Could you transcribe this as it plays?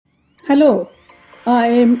Hello, I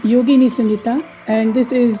am Yogini Sunita, and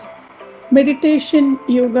this is Meditation,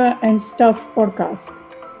 Yoga, and Stuff podcast.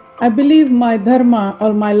 I believe my dharma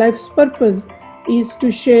or my life's purpose is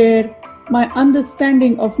to share my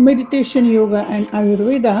understanding of meditation, yoga, and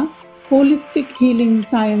Ayurveda, holistic healing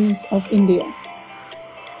science of India.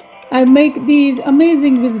 I make these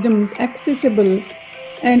amazing wisdoms accessible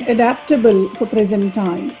and adaptable for present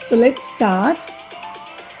times. So let's start.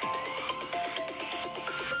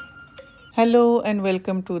 Hello and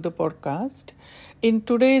welcome to the podcast. In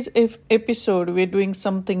today's episode, we're doing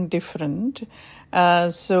something different.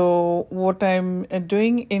 What I'm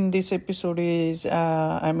doing in this episode is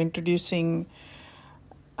I'm introducing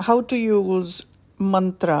how to use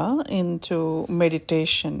mantra into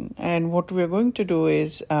meditation. And what we're going to do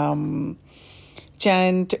is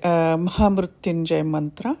chant Mahamrutyunjay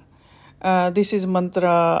mantra. This is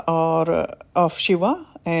mantra of Shiva,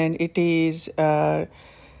 and it is.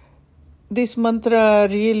 This mantra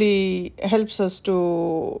really helps us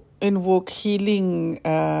to invoke healing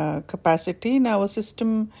capacity in our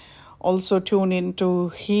system, also tune into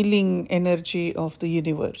healing energy of the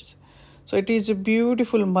universe. So it is a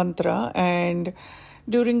beautiful mantra, and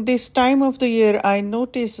during this time of the year, I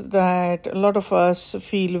notice that a lot of us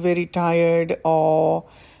feel very tired or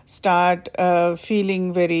start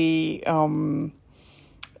feeling very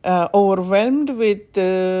overwhelmed with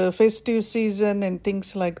the festive season and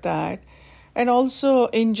things like that. And also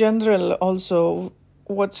in general, also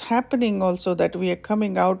what's happening also that we are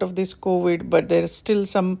coming out of this COVID, but there's still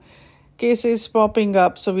some cases popping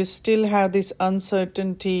up. So we still have this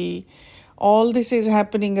uncertainty. All this is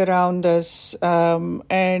happening around us.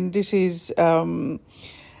 And this is, I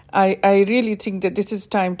really think that this is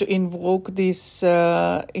time to invoke this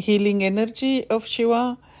healing energy of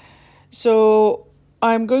Shiva. So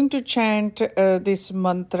I'm going to chant this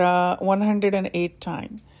mantra 108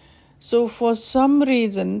 times. So for some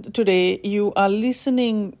reason today you are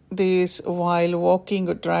listening this while walking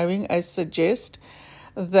or driving, I suggest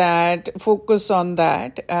that focus on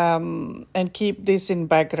that and keep this in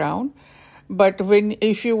background. But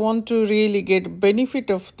if you want to really get benefit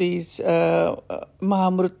of this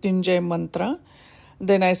Mahamrutyunjay mantra,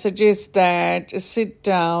 then I suggest that sit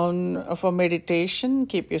down for meditation,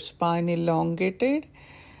 keep your spine elongated,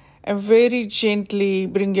 and very gently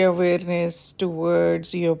bring your awareness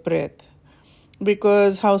towards your breath.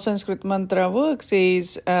 Because how Sanskrit mantra works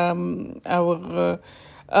is our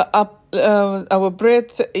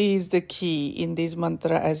breath is the key in this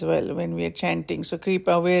mantra as well when we are chanting. So keep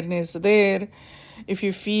awareness there. If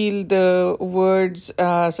you feel the words,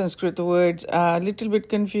 Sanskrit words are a little bit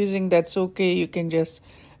confusing, that's okay. You can just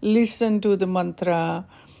listen to the mantra.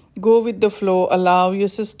 Go with the flow, allow your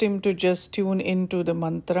system to just tune into the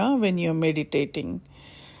mantra when you're meditating.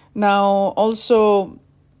 Now, also,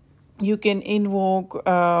 you can invoke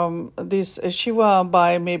this Shiva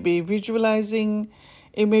by maybe visualizing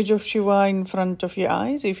image of Shiva in front of your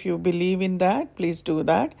eyes. If you believe in that, please do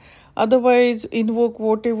that. Otherwise, invoke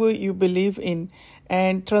whatever you believe in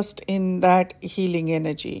and trust in that healing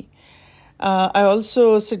energy. I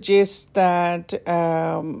also suggest that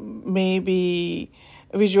maybe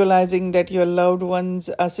visualizing that your loved ones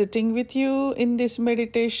are sitting with you in this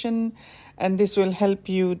meditation, and this will help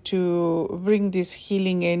you to bring this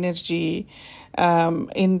healing energy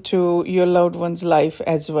into your loved one's life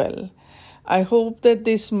as well. I hope that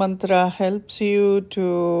this mantra helps you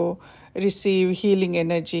to receive healing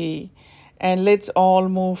energy, and let's all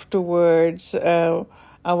move towards our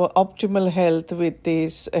optimal health with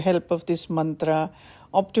this help of this mantra.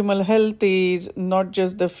 Optimal health is not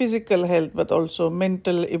just the physical health, but also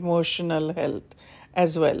mental, emotional health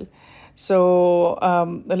as well. So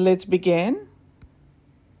let's begin.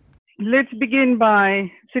 Let's begin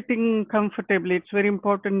by sitting comfortably. It's very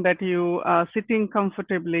important that you are sitting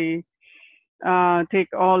comfortably.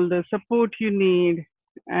 Take all the support you need.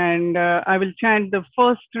 And I will chant the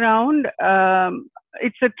first round.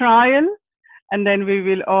 It's a trial, and then we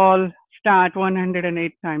will all start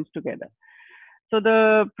 108 times together. So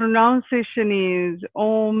the pronunciation is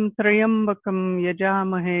Om Trayambakam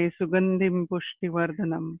Yajamahe Sugandhim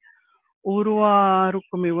Pushtivardhanam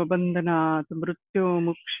Urvarukumiva Bandhanat Mrityo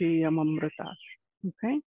Mukshi Amamrata.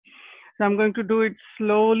 Okay. So I'm going to do it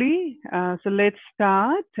slowly. So let's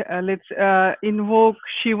start. Let's invoke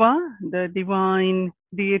Shiva, the divine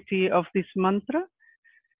deity of this mantra.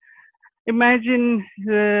 Imagine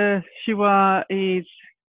Shiva is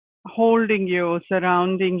holding you,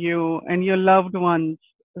 surrounding you, and your loved ones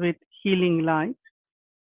with healing light.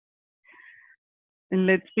 And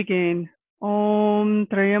let's begin. Om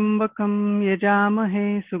Trayambakam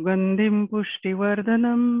Yajamahe Sugandhim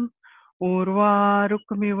Pushtivardhanam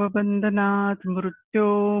उर्वारुकमिव बन्धनात्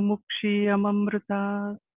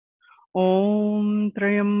मृत्योर्मुक्षीयमामृतात्। ॐ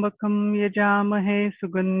त्र्यम्बकं यजामहे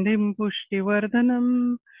सुगन्धिं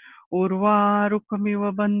पुष्टिवर्धनम् उर्वारुकमिव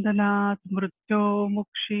बन्धनात्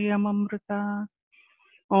मृत्योर्मुक्षीयमामृतात्।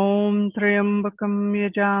 ॐ त्र्यम्बकं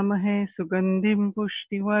यजामहे सुगन्धिं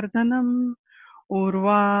पुष्टिवर्धनम्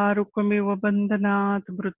उर्वारुकमिव बन्धनात्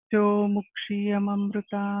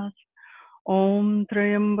मृत्योर्मुक्षीयमामृतात्। ॐ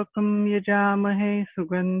त्र्यम्बकं यजामहे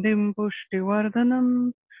सुगन्धिं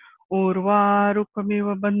पुष्टिवर्धनम् उर्वारुकमिव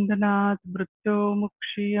बन्धनात्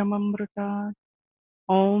मृत्योर्मुक्षीयमामृतात्।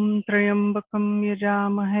 ॐ त्र्यम्बकं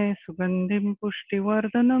यजामहे सुगन्धिं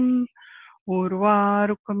पुष्टिवर्धनम्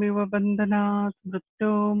उर्वारुकमिव बन्धनात्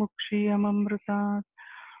मृत्योर्मुक्षीयमामृतात्।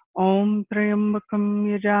 ॐ त्र्यम्बकं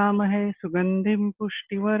यजामहे सुगन्धिं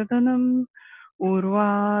पुष्टिवर्धनम्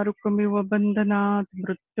उर्वारुकमिव बन्धनात्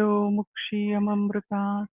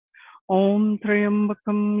मृत्योर्मुक्षीयमामृतात्। ॐ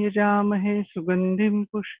त्र्यम्बकं यजामहे सुगन्धिं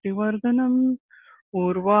पुष्टिवर्धनम्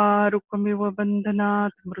उर्वारुकमिव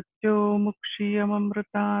बन्धनात्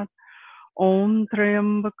मृत्योर्मुक्षीयमामृतात्। ॐ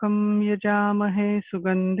त्र्यम्बकं यजामहे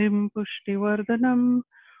सुगन्धिं पुष्टिवर्धनम्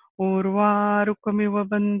उर्वारुकमिव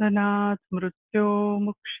बन्धनात्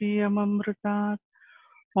मृत्योर्मुक्षीयमामृतात्।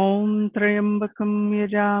 ॐ त्र्यम्बकं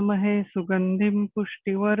यजामहे सुगन्धिं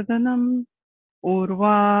पुष्टिवर्धनम्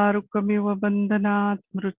उर्वारुकमिव बन्धनात्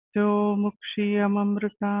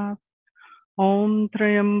मृत्योर्मुक्षीयमामृतात्। ॐ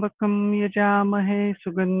त्र्यम्बकं यजामहे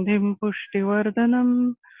सुगन्धिं पुष्टिवर्धनम्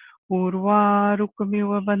उर्वारुकमिव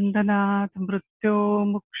बन्धनात्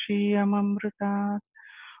मृत्योर्मुक्षीयमामृतात्।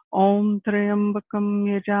 ॐ त्र्यम्बकं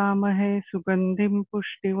यजामहे सुगन्धिं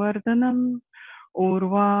पुष्टिवर्धनम्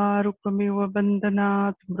उर्वारुकमिव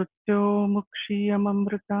बन्धनात्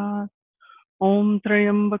मृत्योर्मुक्षीयमामृतात्। ॐ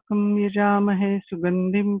त्र्यम्बकं यजामहे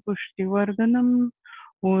सुगन्धिं पुष्टिवर्धनम्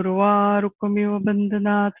उर्वारुकमिव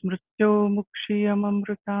बन्धनात्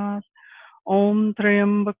मृत्योर्मुक्षीयमामृतात्। ॐ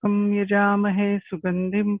त्र्यम्बकं यजामहे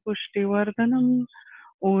सुगन्धिं पुष्टिवर्धनम्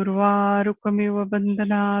उर्वारुकमिव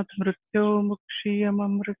बन्धनात्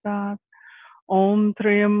मृत्योर्मुक्षीयमामृतात्। ॐ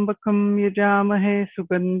त्र्यम्बकं यजामहे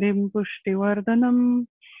सुगन्धिं पुष्टिवर्धनम्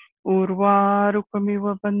उर्वारुकमिव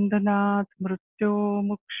बन्धनात्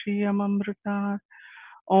मृत्योर्मुक्षीयमामृतात्।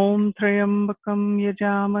 ॐ त्र्यम्बकं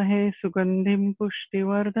यजामहे सुगन्धिं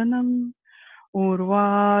पुष्टिवर्धनम्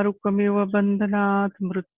उर्वारुकमिव बन्धनात्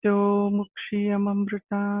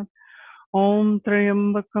मृत्योर्मुक्षीयमामृतात्। ॐ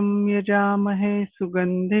त्र्यम्बकं यजामहे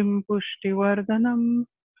सुगन्धिं पुष्टिवर्धनम्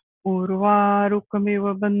उर्वारुकमिव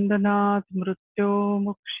बन्धनात्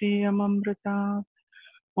मृत्योर्मुक्षीयमामृतात्।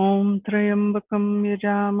 ॐ त्र्यम्बकं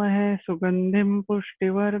यजामहे सुगन्धिं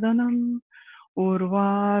पुष्टिवर्धनम्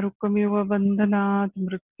उर्वारुकमिव बन्धनात्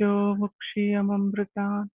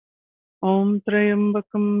मृत्योर्मुक्षीयमामृतात्। ॐ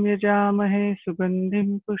त्र्यम्बकं यजामहे सुगन्धिं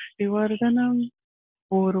पुष्टिवर्धनम्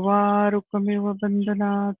उर्वारुकमिव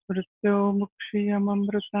बन्धनात्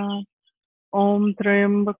मृत्योर्मुक्षीयमामृतात्। ॐ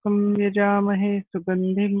त्र्यम्बकं यजामहे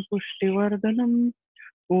सुगन्धिं पुष्टिवर्धनम्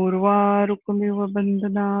उर्वारुकमिव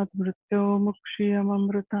बन्धनात्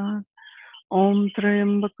मृत्योर्मुक्षीयमामृतात्। ॐ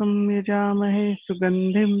त्र्यम्बकं यजामहे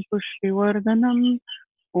सुगन्धिं पुष्टिवर्धनम्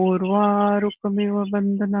उर्वारुकमिव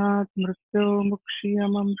बन्धनात्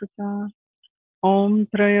मृत्योर्मुक्षीयमामृतात्। ॐ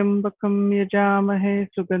त्र्यम्बकं यजामहे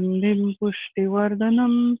सुगन्धिं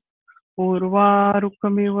पुष्टिवर्धनम्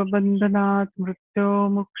उर्वारुकमिव बन्धनात्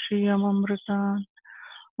मृत्योर्मुक्षीयमामृतात्।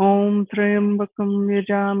 ॐ त्र्यम्बकं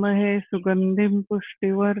यजामहे सुगन्धिं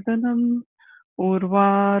पुष्टिवर्धनम्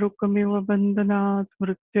उर्वारुकमिव बन्धनात्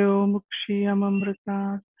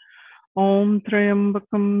मृत्योर्मुक्षीयमामृतात्। ॐ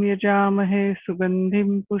त्र्यम्बकं यजामहे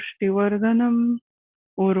सुगन्धिं पुष्टिवर्धनम्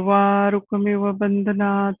उर्वारुकमिव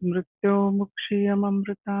बन्धनात्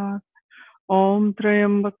मृत्योर्मुक्षीयमामृतात्। ॐ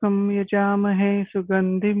त्र्यम्बकं यजामहे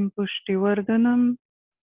सुगन्धिं पुष्टिवर्धनम्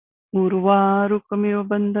उर्वारुकमिव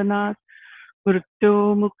बन्धनात्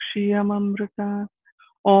मृत्योर्मुक्षीयमामृतात्।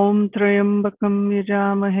 ॐ त्र्यम्बकं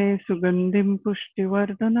यजामहे सुगन्धिं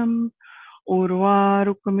पुष्टिवर्धनम्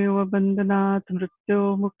उर्वारुकमिव बन्धनात्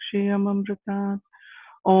मृत्योर्मुक्षीयमामृतात्।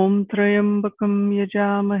 ॐ त्र्यम्बकं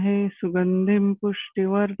यजामहे सुगन्धिं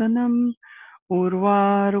पुष्टिवर्धनम्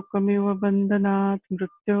उर्वारुकमिव बन्धनात्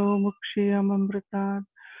मृत्योर्मुक्षीयमामृतात्।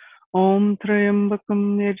 ॐ त्र्यम्बकं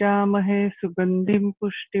यजामहे सुगन्धिं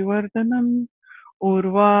पुष्टिवर्धनम्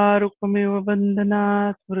उर्वारुकमिव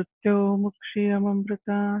बन्धनात्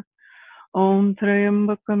मृत्योर्मुक्षीयमामृतात्। ॐ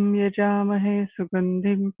त्र्यम्बकं यजामहे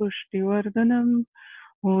सुगन्धिं पुष्टिवर्धनम्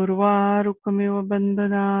उर्वारुकमिव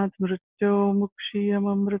बन्धनात्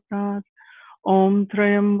मृत्योर्मुक्षीयमामृतात्। ॐ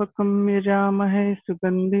त्र्यम्बकं यजामहे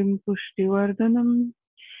सुगन्धिं पुष्टिवर्धनम्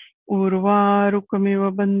उर्वारुकमिव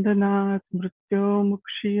बन्धनात्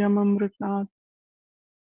मृत्योर्मुक्षीयमामृतात्।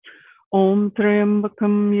 ॐ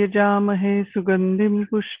त्र्यम्बकं यजामहे सुगन्धिं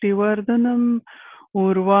पुष्टिवर्धनम्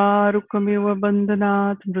उर्वारुकमिव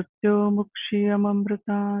बन्धनात्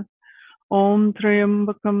मृत्योर्मुक्षीयमामृतात्। ॐ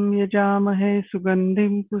त्र्यम्बकं यजामहे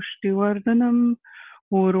सुगन्धिं पुष्टिवर्धनम्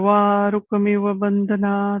उर्वारुकमिव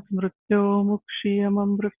बन्धनात्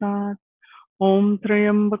मृत्योर्मुक्षीयमामृतात्। ॐ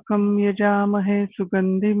त्र्यम्बकं यजामहे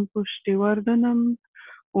सुगन्धिं पुष्टिवर्धनम्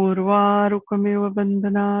उर्वारुकमिव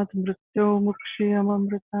बन्धनात्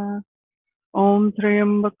मृत्योर्मुक्षीयमामृतात्। ॐ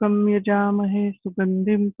त्र्यम्बकं यजामहे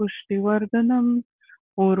सुगन्धिं पुष्टिवर्धनम्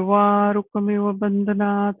उर्वारुकमिव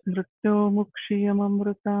बन्धनात्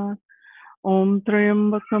मृत्योर्मुक्षीयमामृतात्। ॐ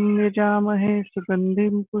त्र्यम्बकं यजामहे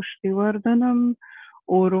सुगन्धिं पुष्टिवर्धनम्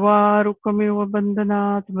उर्वारुकमिव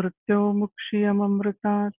बन्धनात्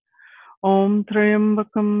मृत्योर्मुक्षीयमामृतात्। ॐ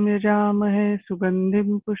त्र्यम्बकं यजामहे सुगन्धिं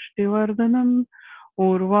पुष्टिवर्धनम्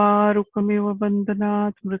उर्वारुकमिव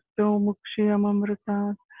बन्धनात्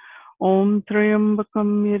मृत्योर्मुक्षीयमामृतात्। ॐ त्र्यम्बकं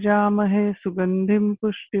यजामहे सुगन्धिं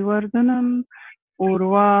पुष्टिवर्धनम्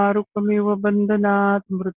उर्वारुकमिव बन्धनात्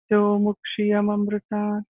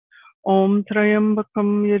मृत्योर्मुक्षीयमामृतात्। ॐ त्र्यम्बकं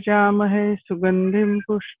यजामहे सुगन्धिं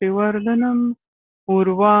पुष्टिवर्धनम्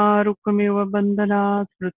उर्वारुकमिव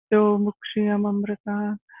बन्धनात्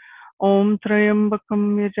मृत्योर्मुक्षीयमामृतात्। ॐ त्र्यम्बकं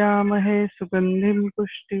यजामहे सुगन्धिं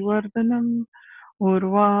पुष्टिवर्धनम्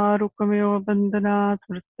उर्वारुकमिव बन्धनात्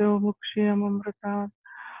मृत्योर्मुक्षीयमामृतात्।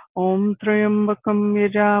 ॐ त्र्यम्बकं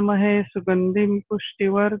यजामहे सुगन्धिं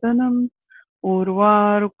पुष्टिवर्धनम्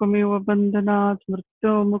उर्वारुकमिव बन्धनात्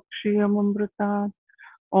मृत्योर्मुक्षीयमामृतात्।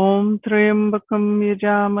 ॐ त्र्यम्बकं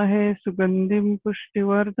यजामहे सुगन्धिं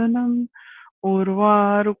पुष्टिवर्धनम्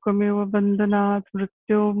उर्वारुकमिव बन्धनात्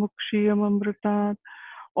मृत्योर्मुक्षीयमामृतात्।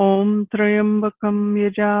 ॐ त्र्यम्बकं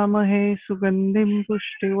यजामहे सुगन्धिं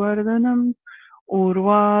पुष्टिवर्धनम्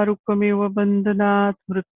उर्वारुकमिव बन्धनात्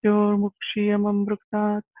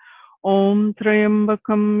मृत्योर्मुक्षीयमामृतात्। ॐ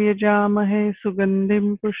त्र्यम्बकं यजामहे सुगन्धिं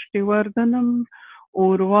पुष्टिवर्धनम्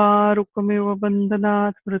उर्वारुकमिव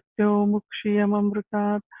बन्धनात्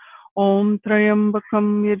मृत्योर्मुक्षीयमामृतात्। ॐ त्र्यम्बकं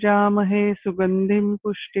यजामहे सुगन्धिं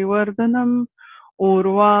पुष्टिवर्धनम्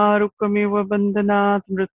उर्वारुकमिव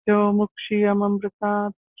बन्धनात्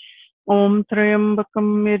मृत्योर्मुक्षीयमामृतात्। ॐ त्र्यम्बकं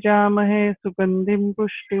यजामहे सुगन्धिं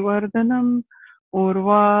पुष्टिवर्धनम्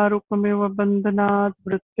उर्वारुकमिव बन्धनात्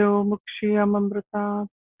मृत्योर्मुक्षीयमामृतात्।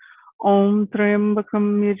 ॐ त्र्यम्बकं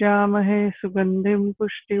यजामहे सुगन्धिं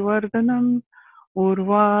पुष्टिवर्धनम्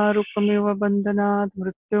उर्वारुकमिव बन्धनात्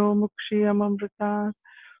मृत्योर्मुक्षीयमामृतात्।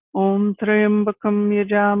 ॐ त्र्यम्बकं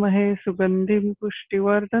यजामहे सुगन्धिं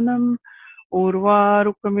पुष्टिवर्धनम्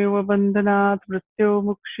उर्वारुकमिव बन्धनात्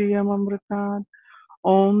मृत्योर्मुक्षीयमामृतात्। ॐ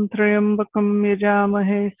त्र्यम्बकं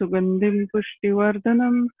यजामहे सुगन्धिं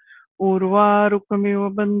पुष्टिवर्धनम् उर्वारुकमिव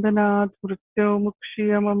बन्धनात्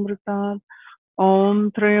मृत्योर्मुक्षीयमामृतात्। ॐ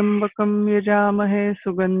त्र्यम्बकं यजामहे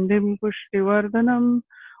सुगन्धिं पुष्टिवर्धनम्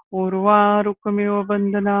उर्वारुकमिव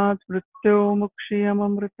बन्धनात्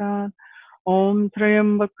मृत्योर्मुक्षीयमामृतात्। ॐ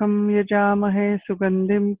त्र्यम्बकं यजामहे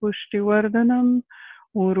सुगन्धिं पुष्टिवर्धनम्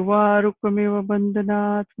उर्वारुकमिव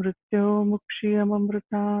बन्धनात्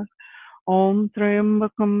मृत्योर्मुक्षीयमामृतात्। ॐ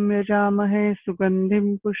त्र्यम्बकं यजामहे सुगन्धिं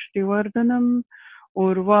पुष्टिवर्धनम्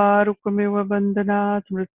उर्वारुकमिव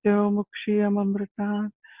बन्धनात्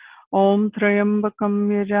मृत्योर्मुक्षीयमामृतात्। ॐ त्र्यम्बकं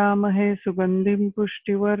यजामहे सुगन्धिं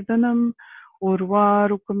पुष्टिवर्धनम्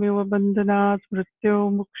उर्वारुकमिव बन्धनात्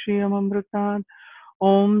मृत्योर्मुक्षीयमामृतात्।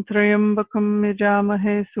 ॐ त्र्यम्बकं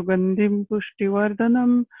यजामहे सुगन्धिं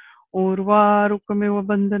पुष्टिवर्धनम् उर्वारुकमिव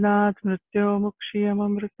बन्धनात्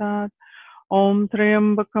मृत्योर्मुक्षीयमामृतात्। ॐ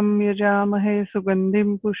त्र्यम्बकं यजामहे सुगन्धिं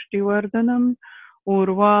पुष्टिवर्धनम्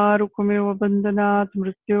उर्वारुकमिव बन्धनात्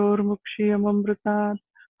मृत्योर्मुक्षीयमामृतात्।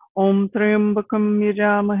 ॐ त्र्यम्बकं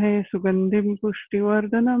यजामहे सुगन्धिं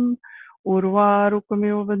पुष्टिवर्धनम्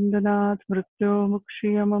उर्वारुकमिव बन्धनात्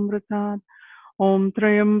मृत्योर्मुक्षीयमामृतात्। ॐ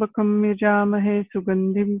त्र्यम्बकं यजामहे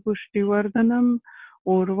सुगन्धिं पुष्टिवर्धनम्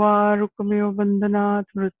उर्वारुकमिव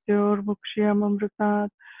बन्धनात्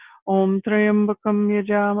मृत्योर्मुक्षीयमामृतात्। ॐ त्र्यम्बकं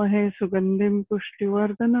यजामहे सुगन्धिं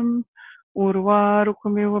पुष्टिवर्धनम्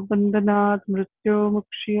उर्वारुकमिव बन्धनात्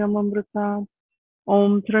मृत्योर्मुक्षीयमामृतात्।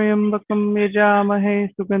 ॐ त्र्यम्बकं यजामहे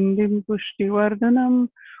सुगन्धिं पुष्टिवर्धनम्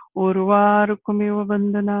उर्वारुकमिव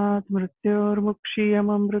बन्धनात्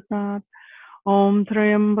मृत्योर्मुक्षीयमामृतात्। ॐ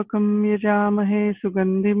त्र्यम्बकं यजामहे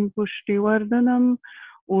सुगन्धिं पुष्टिवर्धनम्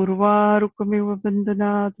उर्वारुकमिव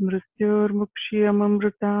बन्धनात्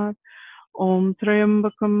मृत्योर्मुक्षीयमामृतात्। ॐ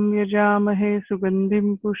त्र्यम्बकं यजामहे सुगन्धिं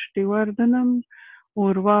पुष्टिवर्धनम्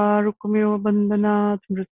उर्वारुकमिव बन्धनात्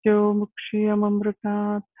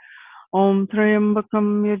मृत्योर्मुक्षीयमामृतात्। ॐ त्र्यम्बकं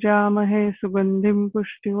यजामहे सुगन्धिं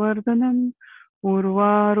पुष्टिवर्धनम्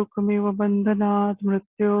उर्वारुकमिव बन्धनात्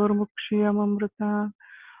मृत्योर्मुक्षीयममृतात्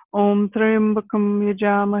ॐ त्र्यम्बकं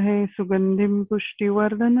यजामहे सुगन्धिं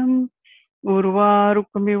पुष्टिवर्धनम्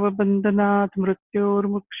उर्वारुकमिव बन्धनात्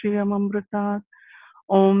मृत्योर्मुक्षीयममृतात्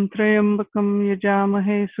ॐ त्र्यम्बकं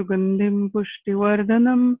यजामहे सुगन्धिं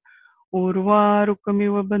पुष्टिवर्धनम्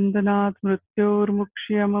उर्वारुकमिव बन्धनात्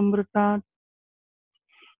मृत्योर्मुक्षीयममृतात्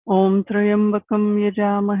ॐ त्र्यम्बकं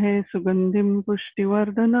यजामहे सुगन्धिं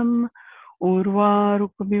पुष्टिवर्धनम्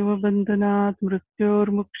उर्वारुकमिव बन्धनात्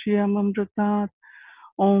मृत्योर्मुक्षीयममृतात्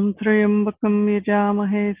ॐ त्र्यम्बकं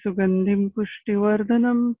यजामहे सुगन्धिं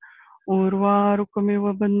पुष्टिवर्धनम् उर्वारुकमिव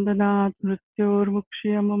बन्धनात्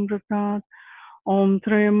मृत्योर्मुक्षीयममृतात् ॐ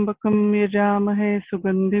त्र्यम्बकं यजामहे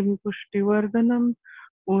सुगन्धिं पुष्टिवर्धनम्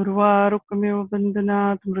उर्वारुकमिव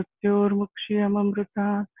बन्धनात्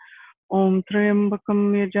मृत्योर्मुक्षीयममृतात् ॐ त्र्यम्बकं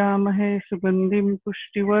यजामहे सुगन्धिं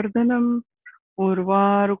पुष्टिवर्धनम्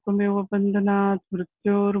उर्वारुकमिव बन्धनात्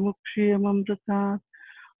मृत्योर्मुक्षीयममृतात्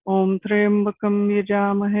ॐ त्र्यम्बकं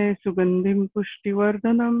यजामहे सुगन्धिं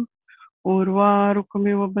पुष्टिवर्धनम्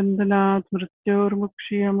उर्वारुकमिव बन्धनात्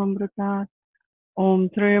मृत्योर्मुक्षीयममृतात् ॐ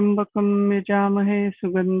त्र्यम्बकं यजामहे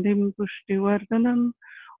सुगन्धिं पुष्टिवर्धनम्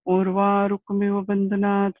उर्वारुकमिव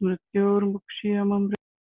बन्धनात् मृत्योर्मुक्षीयममृतात्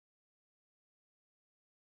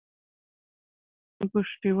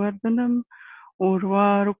पुष्टिवर्धनम्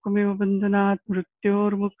उर्वारुकमिव बन्धनात्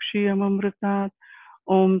मृत्योर्मुक्षीयममृतात्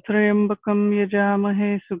ॐ त्र्यम्बकं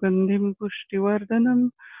यजामहे सुगन्धिं पुष्टिवर्धनम्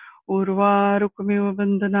उर्वारुकमिव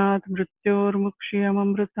बन्धनात्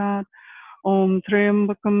मृत्योर्मुक्षीयममृतात् ॐ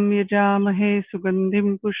त्र्यम्बकं यजामहे सुगन्धिं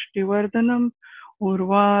पुष्टिवर्धनम्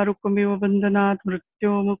उर्वारुकमिव बन्धनात्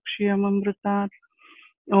मृत्योर्मुक्षीयममृतात्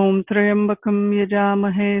ॐ त्र्यम्बकं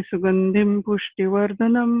यजामहे सुगन्धिं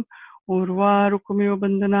पुष्टिवर्धनम् उर्वारुकमिव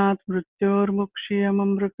बन्धनात्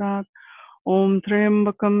मृत्योर्मुक्षीयममृतात् ॐ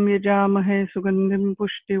त्र्यम्बकं यजामहे सुगन्धिं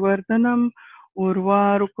पुष्टिवर्धनम्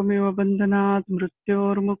उर्वारुकमिव बन्धनात्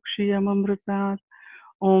मृत्योर्मुक्षीयममृतात्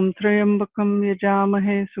ॐ त्र्यम्बकं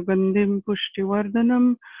यजामहे सुगन्धिं पुष्टिवर्धनम्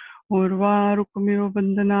उर्वारुकमिव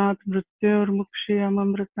बन्धनात्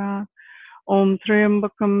मृत्योर्मुक्षीयममृतात् ॐ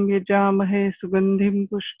त्र्यम्बकं यजामहे सुगन्धिं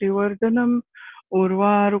पुष्टिवर्धनम्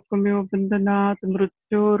उर्वारुकमिव बन्धनात्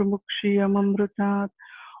मृत्योर्मुक्षीयममृतात्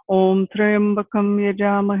ॐ त्र्यम्बकं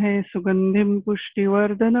यजामहे सुगन्धिं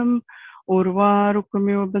पुष्टिवर्धनम्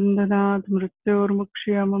उर्वारुकमिव बन्धनात्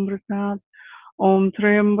मृत्योर्मुक्षीयममृतात् ॐ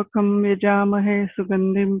त्र्यम्बकं यजामहे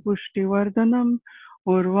सुगन्धिं पुष्टिवर्धनम्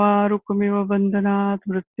उर्वारुकमिव बन्धनात्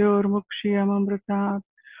मृत्योर्मुक्षीयममृतात्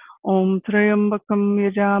ॐ त्र्यम्बकं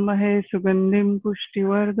यजामहे सुगन्धिं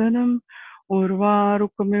पुष्टिवर्धनम्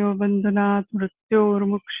उर्वारुकमिव बन्धनात्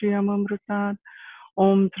मृत्योर्मुक्षीयममृतात्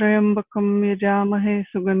ॐ त्र्यम्बकं यजामहे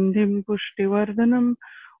सुगन्धिं पुष्टिवर्धनम्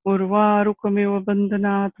उर्वारुकमिव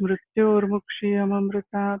बन्धनात्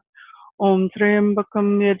मृत्योर्मुक्षीयममृतात् ॐ त्र्यम्बकं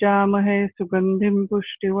यजामहे सुगन्धिं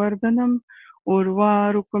पुष्टिवर्धनम्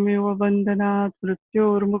उर्वारुकमिव बन्धनात्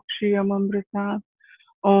मृत्योर्मुक्षीयममृतात्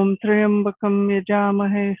ॐ त्र्यम्बकं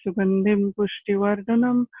यजामहे सुगन्धिं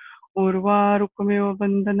पुष्टिवर्धनम् उर्वारुकमिव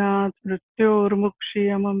बन्धनात्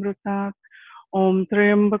मृत्योर्मुक्षीयममृतात् ॐ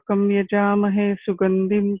त्र्यम्बकं यजामहे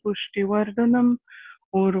सुगन्धिं पुष्टिवर्धनम्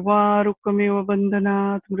उर्वारुकमिव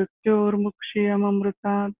बन्धनात्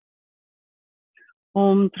मृत्योर्मुक्षीयममृतात्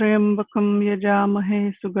ॐ त्र्यम्बकं यजामहे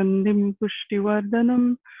सुगन्धिं पुष्टिवर्धनम्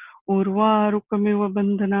उर्वारुकमिव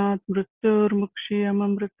बन्धनात्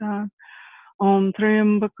मृत्योर्मुक्षीयममृतात् ॐ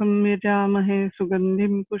त्र्यम्बकं यजामहे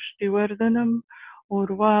सुगन्धिं पुष्टिवर्धनम्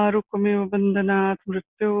उर्वारुकमिव बन्धनात्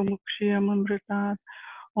मृत्योर्मुक्षीयममृतात्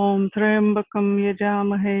ॐ त्र्यम्बकं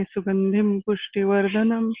यजामहे सुगन्धिं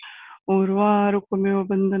पुष्टिवर्धनम् उर्वारुकमिव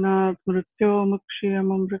बन्धनात्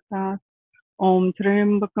मृत्योर्मुक्षीयममृतात् ॐ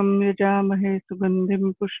त्र्यम्बकं यजामहे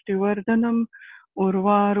सुगन्धिं पुष्टिवर्धनम्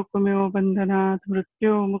उर्वारुकमिव बन्धनात्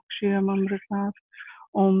मृत्योर्मुक्षीयममृतात्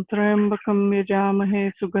ॐ त्र्यम्बकं यजामहे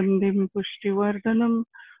सुगन्धिं पुष्टिवर्धनम्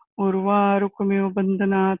उर्वारुकमिव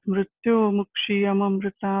बन्धनात्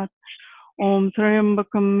मृत्योर्मुक्षीयममृतात् ॐ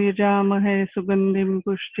त्र्यम्बकं यजामहे सुगन्धिं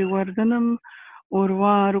पुष्टिवर्धनम्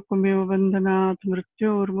उर्वारुकमिव बन्धनात्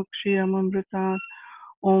मृत्योर्मुक्षीयममृतात्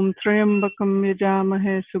ॐ त्र्यम्बकं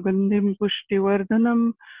यजामहे सुगन्धिं पुष्टिवर्धनम्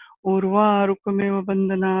उर्वारुकमिव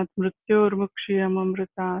बन्धनात्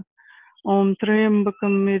मृत्योर्मुक्षीयममृतात् ॐ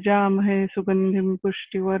त्र्यम्बकं यजामहे सुगन्धिं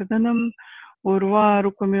पुष्टिवर्धनम्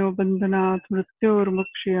उर्वारुकमिव बन्धनात्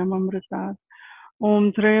मृत्योर्मुक्षीयममृतात् ॐ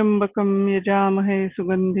त्र्यम्बकं यजामहे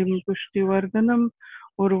सुगन्धिं पुष्टिवर्धनम्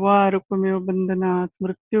उर्वारुकमिव बन्धनात्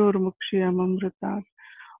मृत्योर्मुक्षीयममृतात्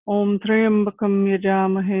ॐ त्र्यम्बकं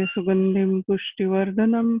यजामहे सुगन्धिं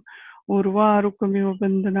पुष्टिवर्धनम् उर्वारुकमिव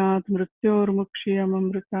बन्धनात्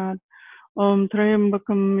मृत्योर्मुक्षीयममृतात्। ॐ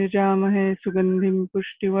त्र्यम्बकं यजामहे सुगन्धिं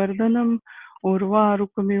पुष्टिवर्धनम्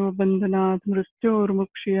उर्वारुकमिव बन्धनात्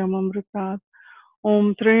मृत्योर्मुक्षीयममृतात्। ॐ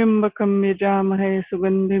त्र्यम्बकं यजामहे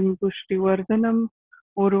सुगन्धिं पुष्टिवर्धनम्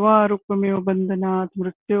उर्वारुकमिव बन्धनात्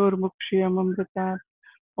मृत्योर्मुक्षीयममृतात्।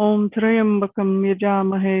 ॐ त्र्यम्बकं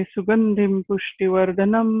यजामहे सुगन्धिं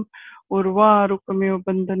पुष्टिवर्धनम् उर्वारुकमिव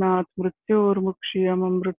बन्धनात्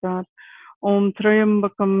मृत्योर्मुक्षीयममृतात्। ॐ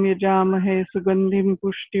त्र्यम्बकं यजामहे सुगन्धिं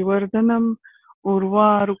पुष्टिवर्धनम्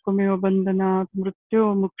उर्वारुकमिव बन्धनात्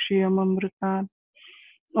मृत्योर्मुक्षीयममृतात्।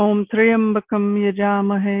 ॐ त्र्यम्बकं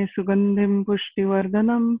यजामहे सुगन्धिं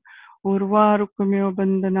पुष्टिवर्धनम् उर्वारुकमिव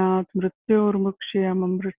बन्धनात्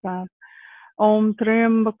मृत्योर्मुक्षीयममृतात्। ॐ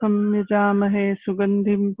त्र्यम्बकं यजामहे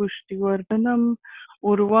सुगन्धिं पुष्टिवर्धनम्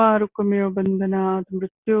उर्वारुकमिव बन्धनात्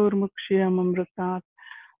मृत्योर्मुक्षीयममृतात्।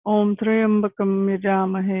 ॐ त्र्यम्बकं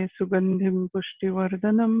यजामहे सुगन्धिं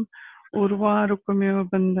पुष्टिवर्धनम् उर्वारुकमिव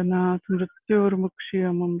बन्धनात्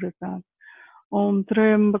मृत्योर्मुक्षीयममृतात्। ॐ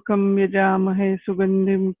त्र्यम्बकं यजामहे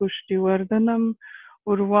सुगन्धिं पुष्टिवर्धनम्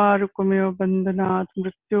उर्वारुकमिव बन्धनात्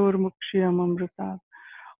मृत्योर्मुक्षीयममृतात्।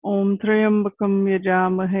 ॐ त्र्यम्बकं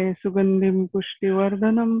यजामहे सुगन्धिं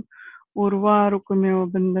पुष्टिवर्धनम् उर्वारुकमिव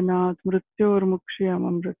बन्धनात्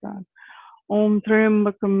मृत्योर्मुक्षीयममृतात्। ॐ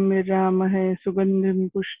त्र्यम्बकं यजामहे सुगन्धिं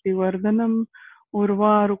पुष्टिवर्धनम्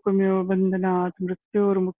उर्वारुकमिव बन्धनात्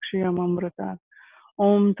मृत्योर्मुक्षीयममृतात्।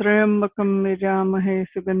 ॐ त्र्यम्बकं यजामहे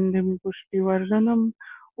सुगन्धिं पुष्टिवर्धनम्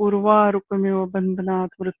उर्वारुकमिव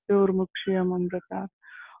बन्धनात् मृत्योर्मुक्षीयममृतात्।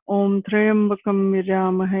 ॐ त्र्यम्बकं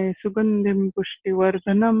यजामहे सुगन्धिं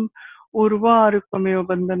पुष्टिवर्धनम् उर्वारुकमिव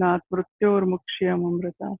बन्धनात्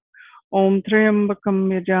मृत्योर्मुक्षीयममृतात्। ॐ त्र्यम्बकं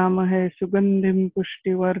यजामहे सुगन्धिं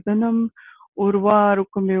पुष्टिवर्धनम्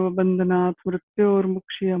उर्वारुकमिव बन्धनात्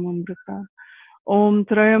मृत्योर्मुक्षीयममृतात्। ॐ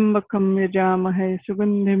त्र्यम्बकं यजामहे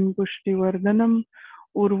सुगन्धिं पुष्टिवर्धनम्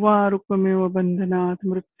उर्वारुकमिव बन्धनात्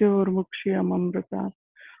मृत्योर्मुक्षीयममृतात्।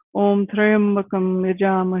 ॐ त्र्यम्बकं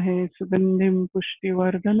यजामहे सुगन्धिं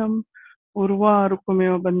पुष्टिवर्धनम्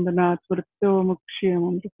उर्वारुकमिव बन्धनात्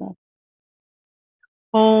मृत्योर्मुक्षीयममृतात्।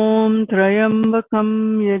 ॐ त्र्यम्बकं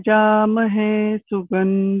यजामहे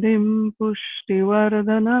सुगन्धिं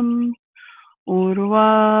पुष्टिवर्धनम्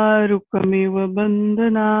उर्वारुकमिव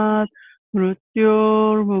बन्धनात्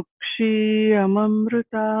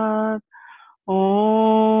मृत्योर्मुक्षीयममृतात्।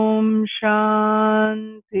 ॐ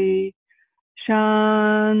शान्ति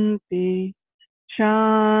शान्ति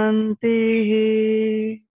शान्तिः।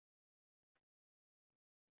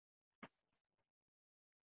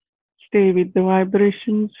 Stay with the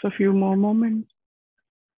vibrations for a few more moments.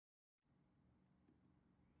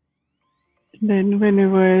 Then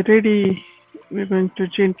whenever we're ready, we're going to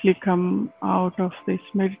gently come out of this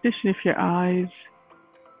meditation. If your eyes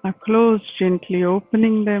are closed, gently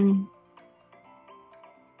opening them.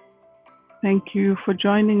 Thank you for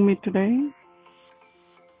joining me today.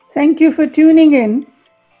 Thank you for tuning in.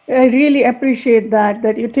 I really appreciate that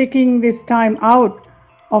you're taking this time out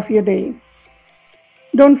of your day.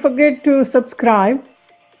 Don't forget to subscribe.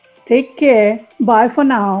 Take care. Bye for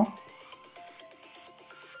now.